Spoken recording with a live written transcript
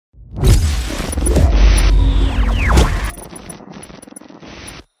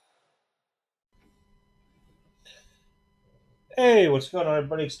Hey, what's going on,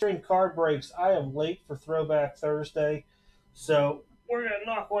 everybody? Extreme Card Breaks. I am late for Throwback Thursday, so we're gonna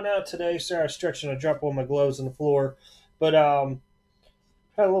knock one out today. Sorry, I'm stretching and dropping all my gloves on the floor, but had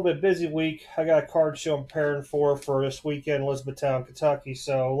a little bit busy week. I got a card show I'm preparing for this weekend, Elizabethtown, Kentucky.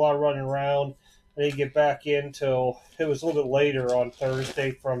 So a lot of running around. I didn't get back in till it was a little bit later on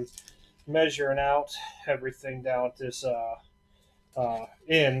Thursday from measuring out everything down at this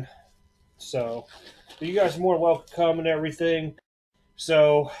inn. So, but you guys are more than welcome to come and everything.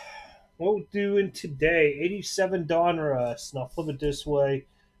 So what we're doing today, 87 Donruss, and I'll flip it this way,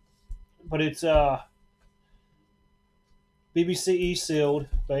 but it's BBCE sealed.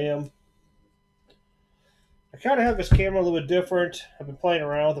 Bam. I kind of have this camera a little bit different. I've been playing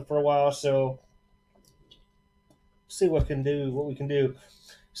around with it for a while, so see what we can do.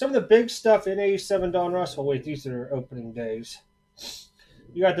 Some of the big stuff in 87 Donruss. Oh wait, these are opening days.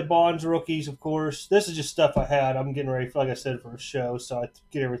 You got the Bonds rookies, of course. This is just stuff I had. I'm getting ready for, like I said, for a show, so I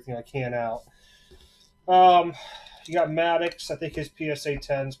get everything I can out. Um, you got Maddox. I think his PSA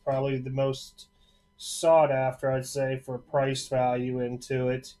 10 is probably the most sought after, I'd say, for price value into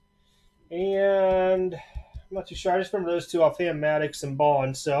it. And I'm not too sure. I just remember those two offhand, Maddox and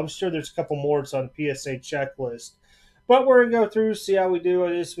Bond. So I'm sure there's a couple more that's on the PSA checklist. But we're going to go through, see how we do.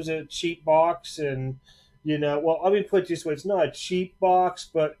 This was a cheap box. And, well, let me put it this way. It's not a cheap box,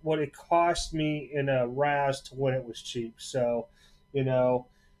 but what it cost me in a RAS to when it was cheap. So, you know,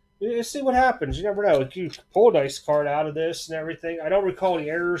 let's see what happens. You never know. You pull a nice card out of this and everything. I don't recall any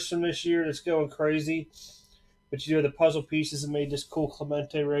errors from this year that's going crazy. But you know, the puzzle pieces that made this cool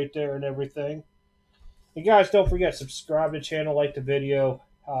Clemente right there and everything. And guys, don't forget, subscribe to the channel, like the video.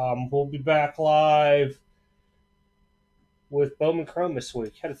 We'll be back live with Bowman Chrome this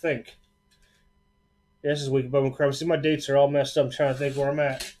week. Had to think. Yeah, this is week of Bowman Chrome. See, my dates are all messed up. I'm trying to think where I'm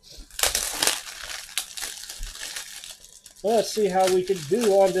at. Well, let's see how we can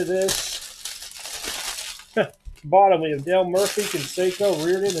do onto this. Bottom, we have Dale Murphy, Canseco,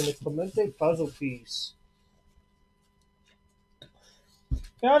 Reardon, and the Clemente puzzle piece.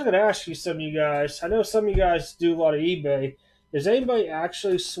 Now, I was going to ask you, some of you guys. I know some of you guys do a lot of eBay. Has anybody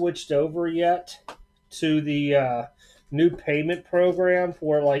actually switched over yet to the new payment program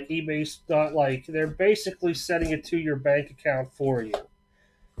where, like, eBay's not like they're basically setting it to your bank account for you?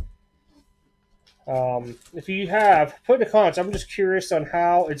 If you have, put in the comments. I'm just curious on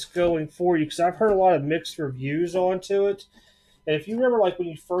how it's going for you because I've heard a lot of mixed reviews onto it. And if you remember, like when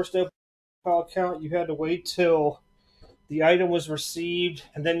you first opened a PayPal account, you had to wait till the item was received,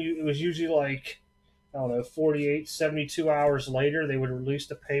 and then it was usually like, I don't know, 48, 72 hours later, they would release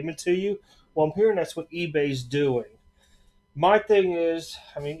the payment to you. Well, I'm hearing that's what eBay's doing. My thing is,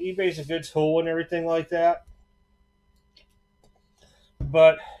 I mean, eBay's a good tool and everything like that,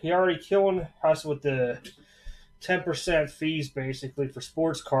 but you're already killing us with the 10% fees basically for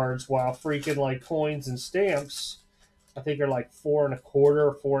sports cards, while freaking like coins and stamps, I think are like 4.25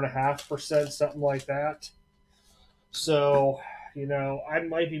 or 4.5%, something like that. So, I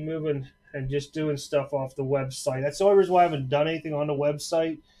might be moving and just doing stuff off the website. That's the only reason why I haven't done anything on the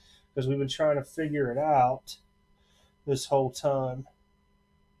website, because we've been trying to figure it out this whole time.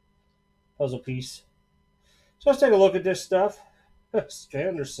 Puzzle piece. So let's take a look at this stuff.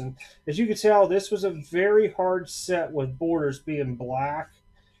 Anderson. As you can tell, this was a very hard set with borders being black.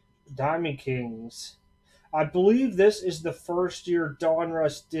 Diamond Kings. I believe this is the first year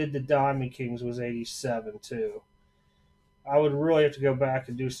Donruss did the Diamond Kings was 87 too. I would really have to go back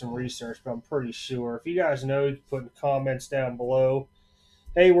and do some research, but I'm pretty sure. If you guys know, you can put in the comments down below.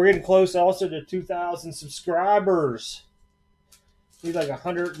 Hey, we're getting close also to 2,000 subscribers. Need like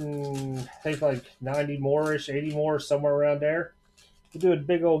 100 and I think like 90 more-ish, 80 more, somewhere around there. We'll do a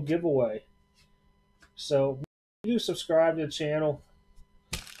big old giveaway. So do subscribe to the channel.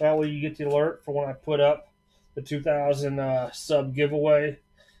 That way you get the alert for when I put up the 2,000 sub giveaway.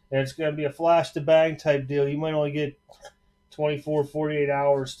 And it's going to be a flash to bang type deal. You might only get 24, 48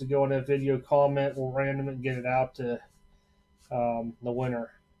 hours to go on that video, comment, we'll random it and get it out to the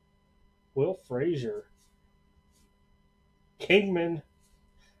winner. Will Frazier. Kingman.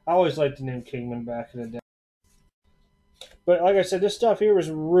 I always liked the name Kingman back in the day. But like I said, this stuff here was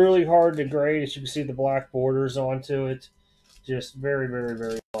really hard to grade. As you can see, the black borders onto it. Just very, very,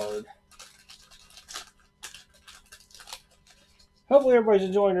 very hard. Hopefully everybody's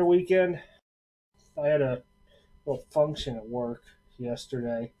enjoying their weekend. I had a little function at work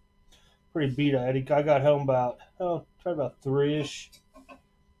yesterday. Pretty beat up. I got home about, probably about 3-ish.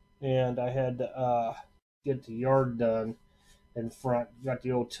 And I had to get the yard done in front. Got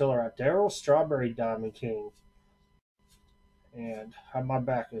the old tiller out. Daryl Strawberry Diamond King. And my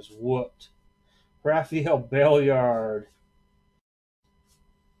back is whooped. Raphael Belliard.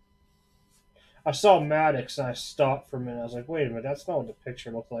 I saw Maddox and I stopped for a minute. I was like, wait a minute, that's not what the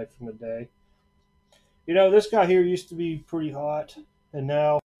picture looked like from the day. You know, this guy here used to be pretty hot, and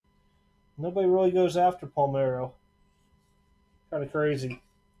now nobody really goes after Palmero. Kind of crazy.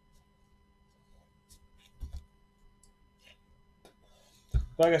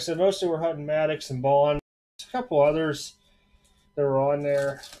 Like I said, mostly we're hunting Maddox and Bond. There's a couple others that were on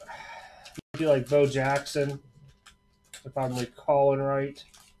there. Maybe like Bo Jackson, if I'm recalling right.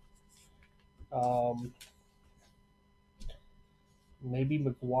 Um, maybe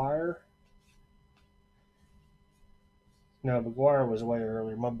McGuire. No, McGuire was way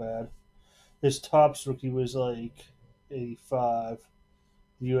earlier. My bad. His tops rookie was like 85.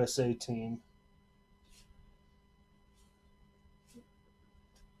 The USA team.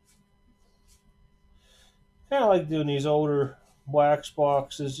 Kind of like doing these older wax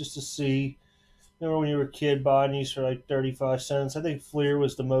boxes just to see. Remember when you were a kid buying these for like 35 cents? I think Fleer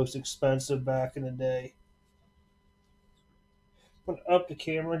was the most expensive back in the day. I'm going to up the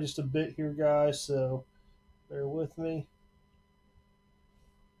camera just a bit here, guys, so bear with me.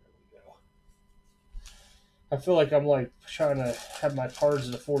 There we go. I feel like I'm like trying to have my cards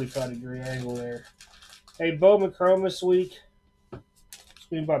at a 45-degree angle there. Hey, Bowman Chrome this week.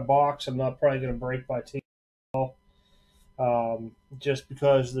 Screen by box. I'm not probably going to break by team. Just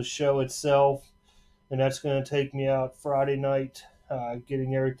because of the show itself. And that's going to take me out Friday night,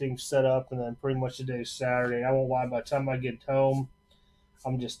 getting everything set up, and then pretty much the day Saturday. I won't lie, by the time I get home,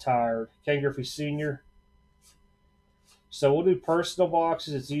 I'm just tired. Ken Griffey Sr. So we'll do personal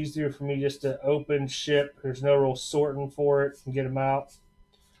boxes. It's easier for me just to open, ship. There's no real sorting for it and get them out.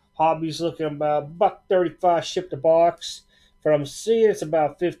 Hobby's looking about $1.35 shipped a box. From I'm seeing, it's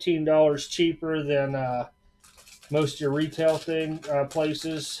about $15 cheaper than most of your retail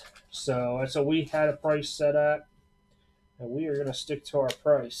places. So that's what we had a price set at, and we are going to stick to our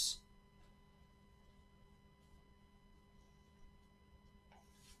price.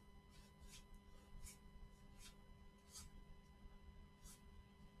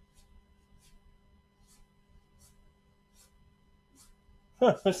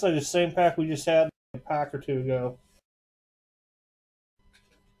 Huh, looks like the same pack we just had a pack or two ago.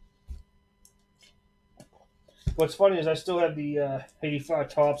 What's funny is I still have the 85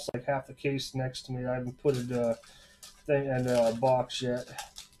 tops, like half the case next to me. I haven't put a thing in a box yet.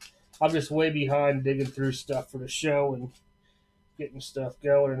 I'm just way behind digging through stuff for the show and getting stuff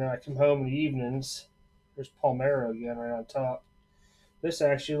going, and then I come home in the evenings. There's Palmero again right on top. This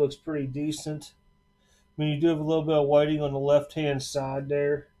actually looks pretty decent. I mean, you do have a little bit of whiting on the left-hand side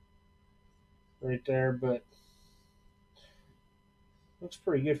there, right there, but looks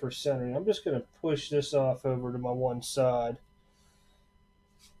pretty good for centering. I'm just going to push this off over to my one side.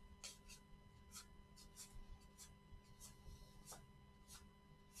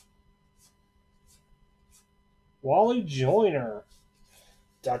 Wally Joyner.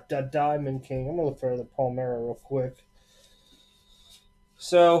 Diamond King. I'm going to look for the Palmero real quick.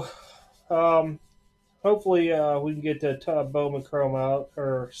 So, hopefully we can get the Bowman Chrome out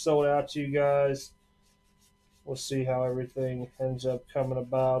or sold out to you guys. We'll see how everything ends up coming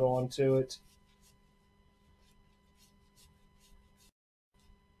about onto it.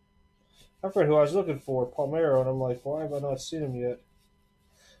 I forgot who I was looking for, Palmero, and I'm like, why have I not seen him yet?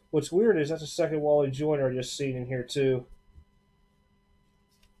 What's weird is that's the second Wally Joyner I just seen in here too.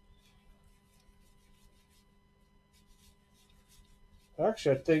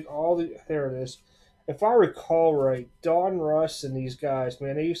 Actually, I think there it is. If I recall right, Donruss and these guys,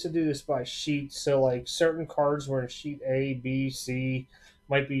 man, they used to do this by sheets. So like certain cards were in sheet A, B, C,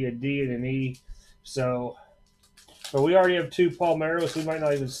 might be a D and an E. So, but we already have two Palmeros. We might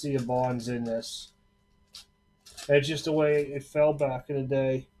not even see a Bonds in this. That's just the way it fell back in the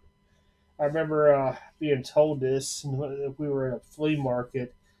day. I remember being told this. We were at a flea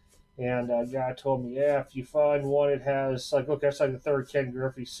market, and a guy told me, yeah, if you find one that has, like, look, that's like the third Ken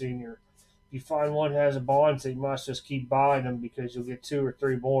Griffey Sr. If you find one that has a Bonds, you must just keep buying them because you'll get two or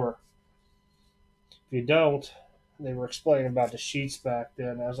three more. If you don't, they were explaining about the sheets back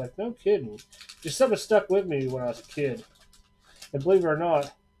then. I was like, no kidding. Just something stuck with me when I was a kid. And believe it or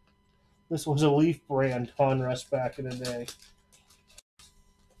not, this was a Leaf brand Donruss back in the day.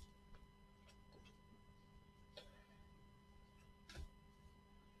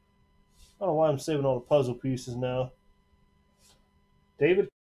 I don't know why I'm saving all the puzzle pieces now. David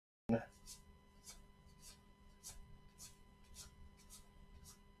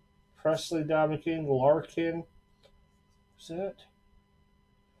Presley, Diamond King, Larkin. What's that?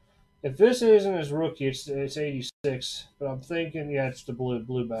 If this isn't his rookie, it's 86. But I'm thinking, yeah, it's the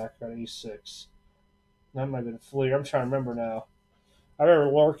blue background, 86. That might have been Fleer. I'm trying to remember now. I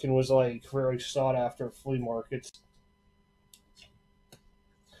remember Larkin was like very sought after at flea markets.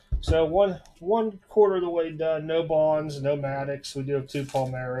 So one quarter of the way done. No Bonds, no Maddox. We do have 2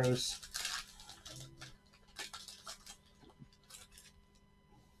 Palmeros.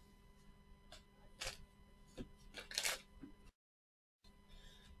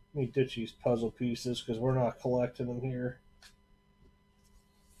 Let me ditch these puzzle pieces because we're not collecting them here.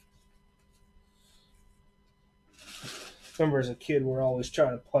 Remember, as a kid, we're always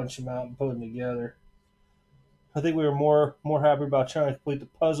trying to punch them out and put them together. I think we were more happy about trying to complete the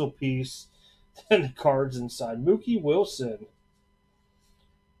puzzle piece than the cards inside. Mookie Wilson,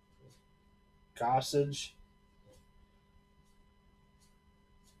 Gossage.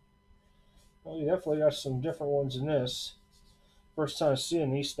 Well, you definitely got some different ones in this. First time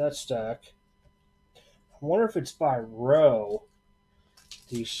seeing that stack. I wonder if it's by row.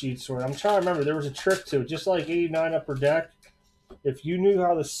 These sheets were. I'm trying to remember. There was a trick to it, just like 89 Upper Deck. If you knew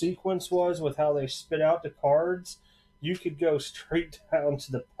how the sequence was with how they spit out the cards, you could go straight down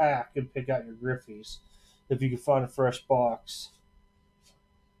to the pack and pick out your Griffies if you could find a fresh box.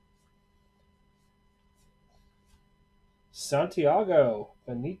 Santiago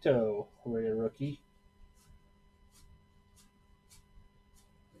Benito, rated rookie.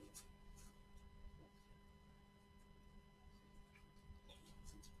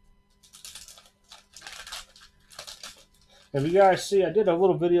 If you guys see, I did a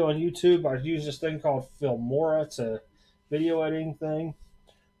little video on YouTube. I used this thing called Filmora. It's a video editing thing.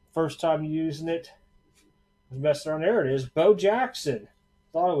 First time using it. I was messing around. There it is. Bo Jackson.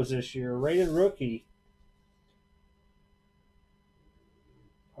 Thought it was this year. Rated rookie.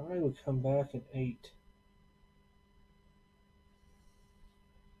 I would come back at 8.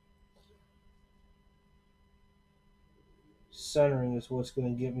 Centering is what's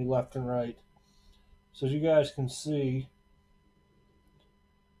going to get me left and right. So as you guys can see,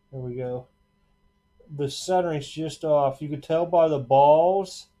 there we go. The centering's just off. You can tell by the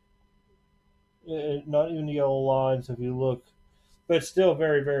balls, not even the yellow lines if you look. But it's still a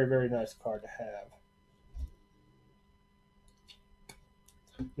very, very, very nice card to have.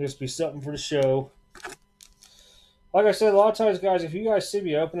 Just be something for the show. Like I said, a lot of times, guys, if you guys see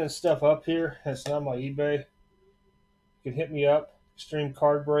me opening stuff up here, it's not my eBay, you can hit me up,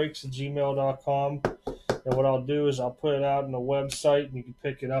 extremecardbreaks@gmail.com. And what I'll do is I'll put it out on the website, and you can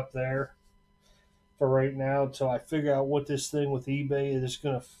pick it up there for right now until I figure out what this thing with eBay is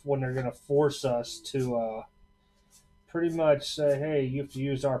going to, when they're going to force us to pretty much say, hey, you have to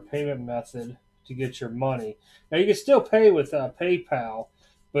use our payment method to get your money. Now, you can still pay with PayPal,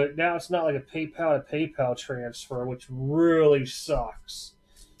 but now it's not like a PayPal to PayPal transfer, which really sucks.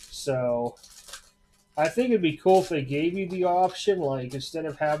 So I think it'd be cool if they gave you the option, like instead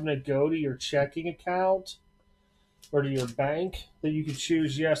of having to go to your checking account or to your bank, that you could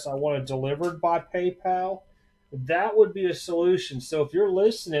choose, yes, I want it delivered by PayPal. That would be a solution. So if you're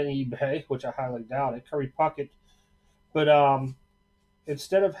listening eBay, which I highly doubt it, Curry Puckett, but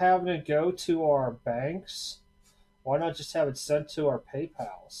instead of having to go to our banks, why not just have it sent to our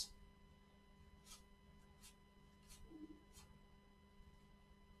PayPals?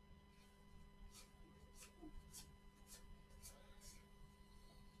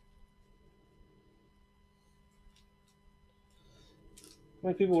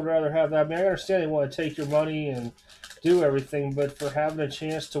 Many people would rather have that. I mean, I understand they want to take your money and do everything, but for having a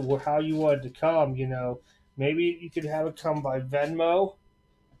chance to how you want it to come, maybe you could have it come by Venmo,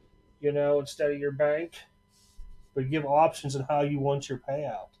 instead of your bank, but give options on how you want your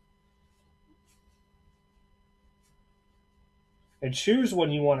payout. And choose when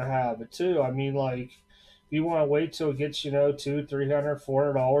you want to have it too. I mean, like, if you want to wait till it gets, $200, $300,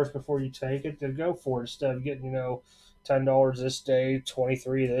 $400 before you take it, then go for it instead of getting, $10 this day,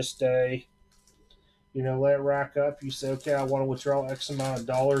 $23 this day. Let it rack up. You say, okay, I want to withdraw X amount of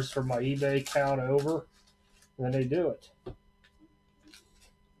dollars from my eBay account over, and then they do it.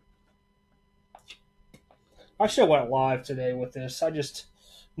 I should have went live today with this.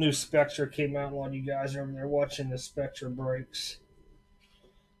 New Spectra came out. A lot of you guys are over there watching the Spectra breaks.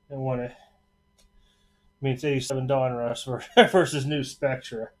 I want to. I mean, it's 87 Donruss versus new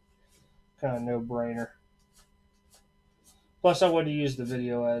Spectra. Kind of no-brainer. Plus, I want to use the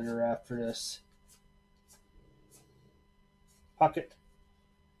video editor after this. Puckett.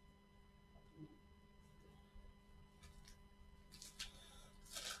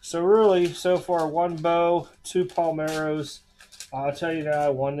 So really, so far, 1 Bo, 2 Palmeros. I'll tell you now, I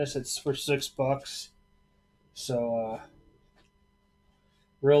won this. It's for $6. So,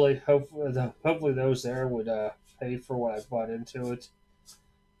 really, hopefully those there would pay for what I bought into it.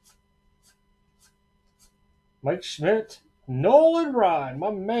 Mike Schmidt, Nolan Ryan,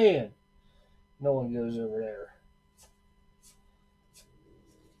 my man. Nolan goes over there.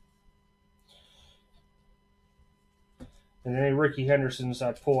 And any Ricky Hendersons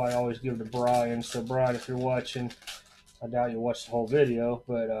I pull, I always give to Brian. So, Brian, if you're watching, I doubt you'll watch the whole video,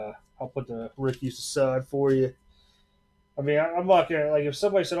 but I'll put the rookies aside for you. I mean, I'm not going to, like, if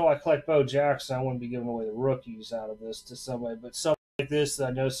somebody said, oh, I collect Bo Jackson, I wouldn't be giving away the rookies out of this to somebody. But something like this that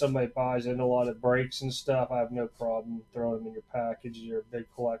I know somebody buys into a lot of breaks and stuff, I have no problem throwing them in your package. You're a big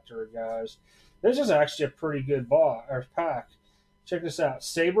collector of guys. This is actually a pretty good pack. Check this out.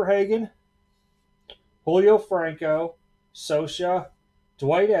 Saberhagen, Julio Franco, Sosha,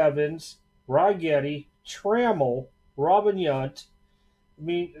 Dwight Evans, Rigetti, Trammell, Robin Yount. I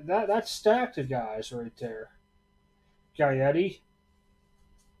mean, that's stacked of guys right there. Gaetti.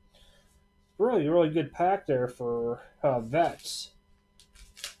 Really, really good pack there for vets.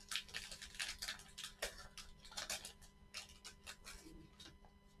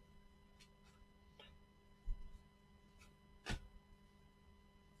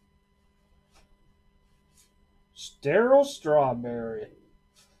 Daryl Strawberry.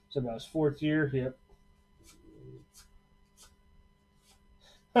 It's about his 4th year. Yep.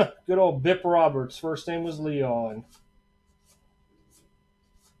 Good old Bip Roberts. First name was Leon.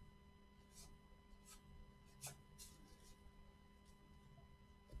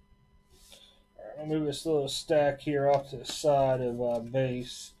 All right, I'll move this little stack here off to the side of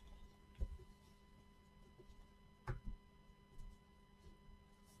base.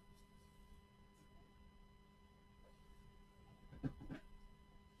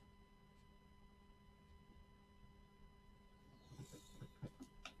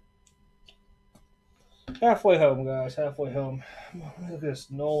 Halfway home, guys. Halfway home. Look at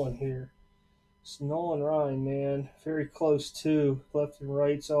this Nolan here. It's Nolan Ryan, man. Very close too. Left and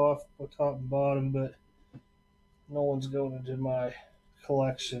right's off, top and bottom, but Nolan's going into my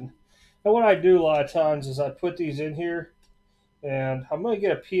collection. And what I do a lot of times is I put these in here, and I'm going to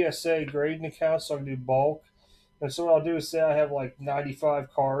get a PSA grading account so I can do bulk. And so what I'll do is say I have like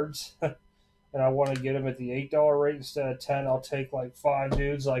 95 cards, and I want to get them at the $8 rate instead of 10. I'll take like 5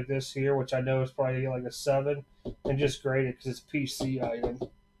 dudes like this here, which I know is probably like a 7, and just grade it because it's a PC item.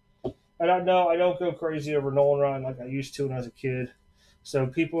 I don't know. I don't go crazy over Nolan Ryan like I used to when I was a kid. So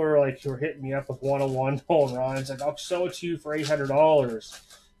people are like, who are hitting me up with one-on-one Nolan Ryan's like, I'll sell it to you for $800.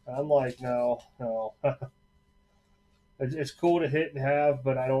 I'm like, no. It's cool to hit and have,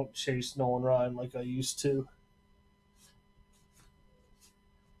 but I don't chase Nolan Ryan like I used to.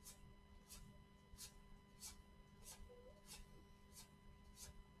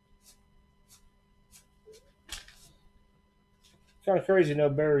 Kind of crazy, no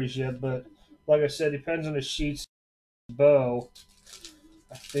berries yet, but like I said, depends on the sheets. Bow,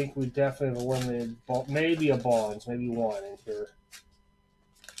 I think we definitely have eliminated maybe a Bonds, maybe one in here.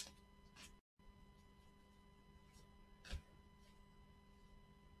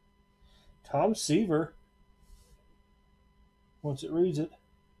 Tom Seaver. Once it reads it.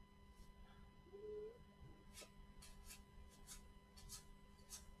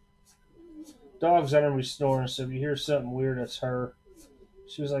 Dog's under me snoring, so if you hear something weird, that's her.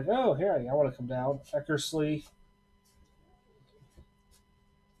 She was like, oh, here, I want to come down. Eckersley.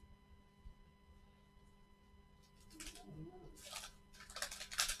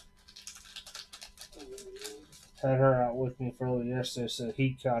 Had her out with me for a little yesterday, so the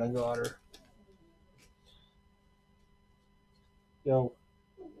heat kind of got her. Yo,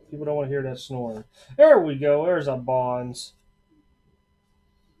 people don't want to hear that snoring. There we go. There's a Bonds.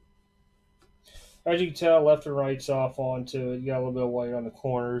 As you can tell, left and right's off onto it. You got a little bit of white on the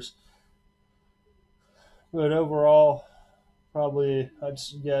corners. But overall, probably, I'd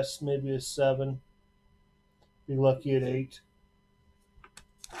guess maybe a 7. Be lucky at 8.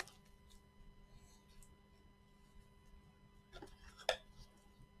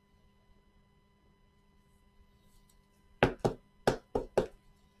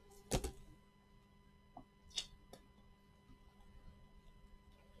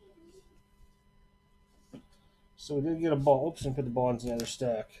 So we did get a ball. Oops, and put the Bonds in the other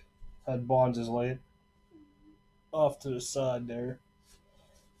stack. Had Bonds as late. Off to the side there.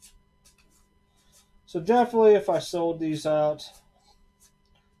 So definitely, if I sold these out,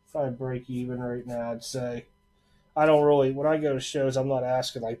 if I break even right now, I'd say I don't really. When I go to shows, I'm not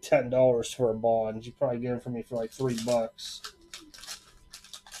asking like $10 for a Bond. You probably get them for me for like $3.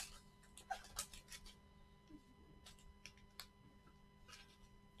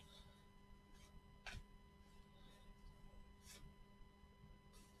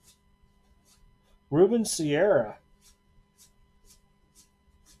 Ruben Sierra.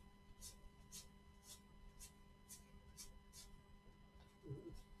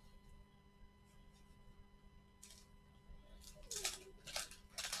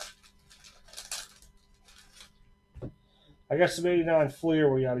 I got some 89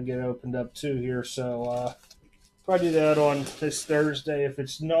 Fleer we got to get opened up too here, so probably do that on this Thursday. If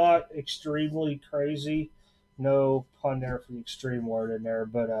it's not extremely crazy, no pun there for the extreme word in there,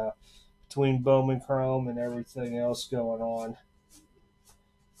 but between Bowman Chrome and everything else going on.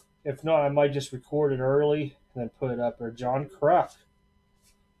 If not, I might just record it early and then put it up there. John Kruk,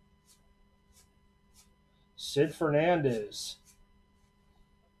 Sid Fernandez,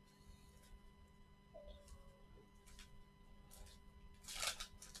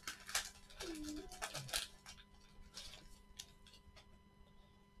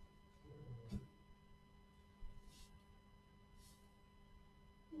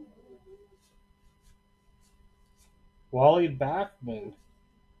 Wally Backman,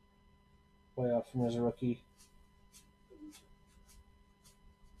 way off from his rookie.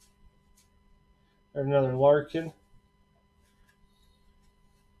 There's another Larkin.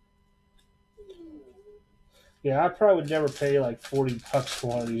 Yeah, I probably would never pay like $40 for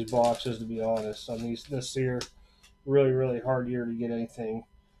one of these boxes, to be honest. On this year, really hard year to get anything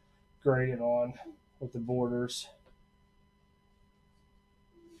graded on with the borders.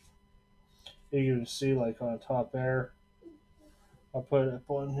 You can see like on the top there. I'll put it up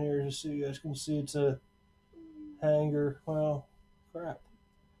on here just so you guys can see it's a hanger. Well, crap.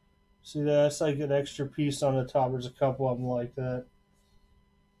 See that? That's like an extra piece on the top. There's a couple of them like that.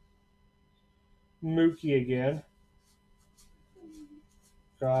 Mookie again.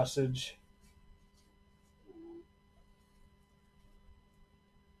 Gossage.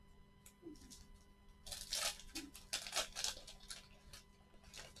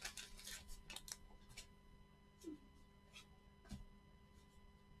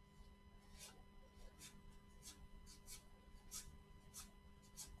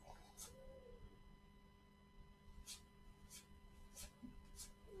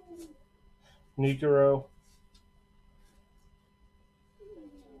 Nikoro.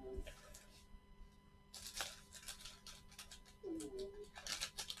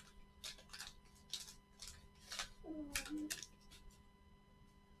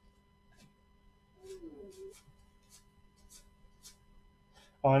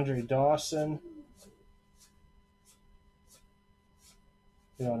 Andre Dawson.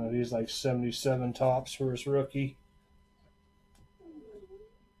 You don't know, he's like 77 tops for his rookie.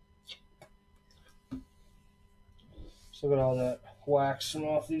 So look at all that waxing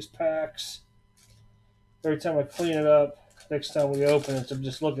off these packs. Every time I clean it up, next time we open it, I'm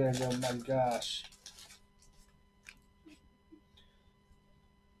just looking at it and going, my gosh.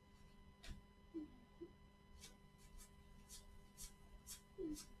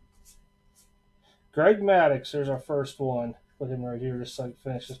 Greg Maddux, there's our first one. Put him right here just so I can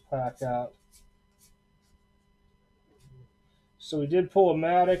finish this pack out. So we did pull a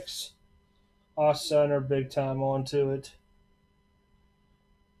Maddux. Us center big time onto it.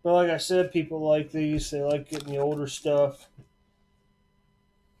 But like I said, people like these. They like getting the older stuff.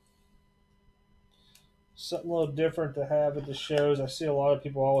 Something a little different to have at the shows. I see a lot of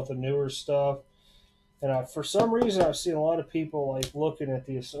people all with the newer stuff. And for some reason, I've seen a lot of people like looking at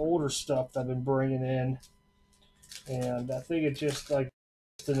this older stuff that I've been bringing in. And I think it's just like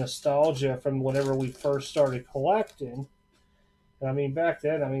the nostalgia from whenever we first started collecting. And I mean, back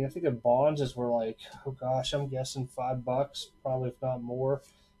then, I think the Bonds were like, oh gosh, I'm guessing $5, probably if not more.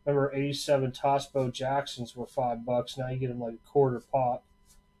 Remember, 87 Tosbo Jacksons were $5. Now you get them like a quarter pop.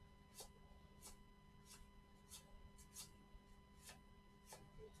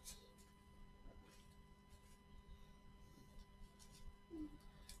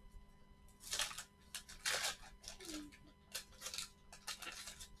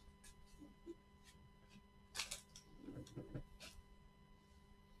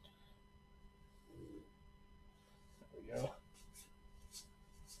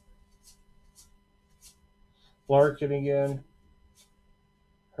 Larkin again.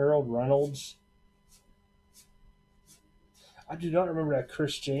 Harold Reynolds. I do not remember that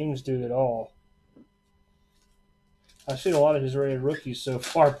Chris James dude at all. I've seen a lot of his rated rookies so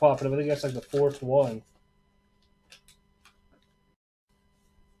far popping up. I think that's like the fourth one.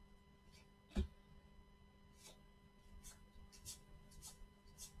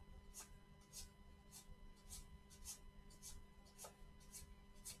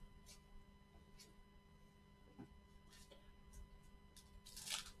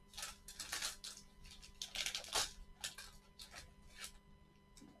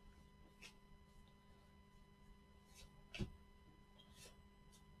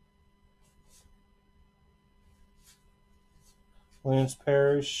 Lance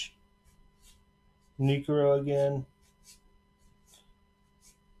Parrish. Nikoro again.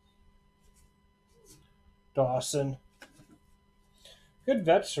 Dawson. Good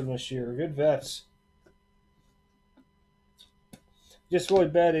vets from this year. Good vets. Just really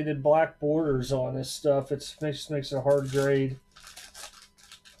bad they did black borders on this stuff. It makes it a hard grade.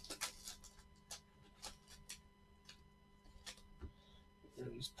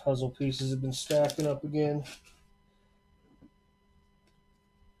 These puzzle pieces have been stacking up again.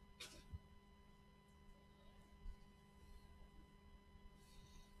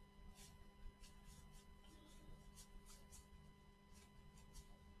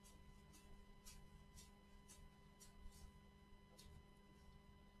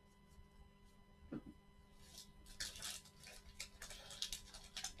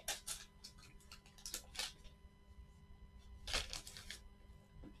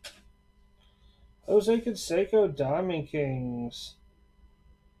 Jose Canseco Diamond Kings.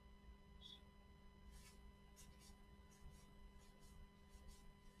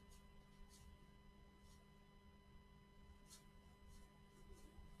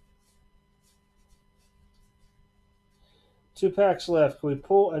 Two packs left. Can we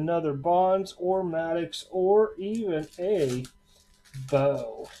pull another Bonds or Maddox or even a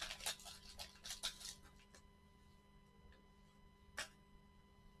Bow?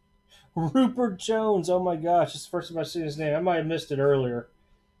 Rupert Jones. Oh my gosh, it's the first time I've seen his name. I might have missed it earlier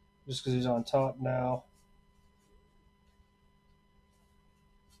just because he's on top now.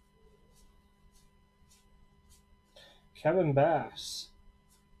 Kevin Bass.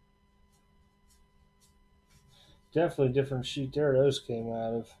 Definitely a different sheet there those came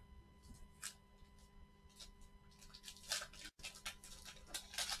out of.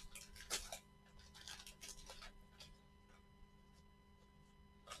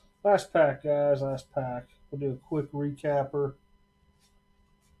 Last pack, guys. Last pack. We'll do a quick recapper.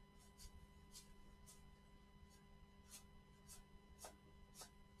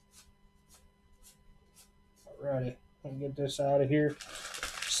 Alrighty. Let me get this out of here.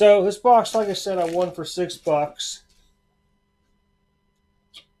 So this box, like I said, I won for $6.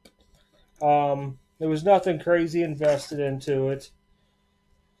 There was nothing crazy invested into it.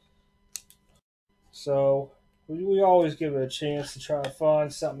 So we always give it a chance to try to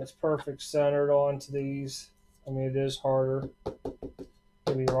find something that's perfect centered onto these. I mean, it is harder. Don't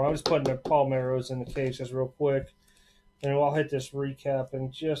get me wrong. I'm just putting the Palmeiros in the cases real quick. And I'll hit this recap in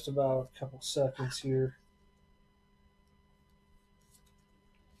just about a couple seconds here.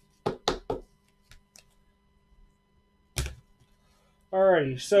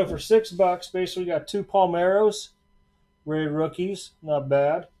 Alrighty, so for $6, basically we got two Palmeiros, red rookies, not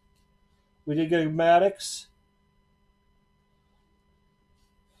bad. We did get a Maddox.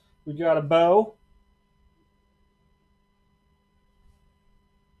 We got a Bow.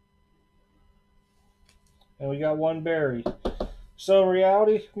 And we got one Barry. So in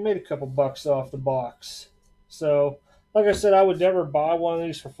reality, we made a couple bucks off the box. So, like I said, I would never buy one of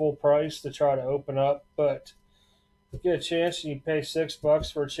these for full price to try to open up, but if you get a chance and you pay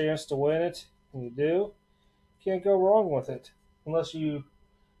 $6 for a chance to win it, and you do, can't go wrong with it. Unless you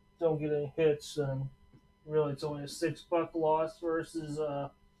don't get any hits, and really it's only a $6 loss versus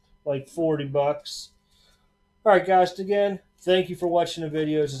like $40. All right, guys, again, thank you for watching the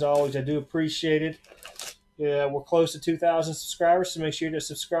videos. As always, I do appreciate it. Yeah, we're close to 2,000 subscribers, so make sure you hit the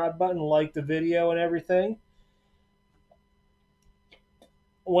subscribe button, like the video and everything.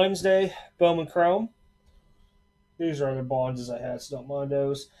 Wednesday, Bowman Chrome. These are the bonds I had, so don't mind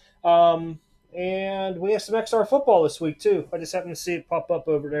those. And we have some XR football this week, too. I just happened to see it pop up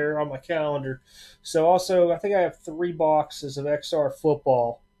over there on my calendar. So also, I think I have 3 boxes of XR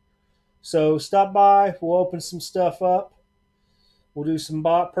football. So stop by. We'll open some stuff up. We'll do some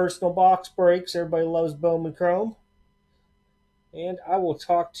personal box breaks. Everybody loves Bowman Chrome. And I will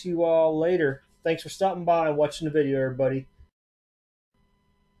talk to you all later. Thanks for stopping by and watching the video, everybody.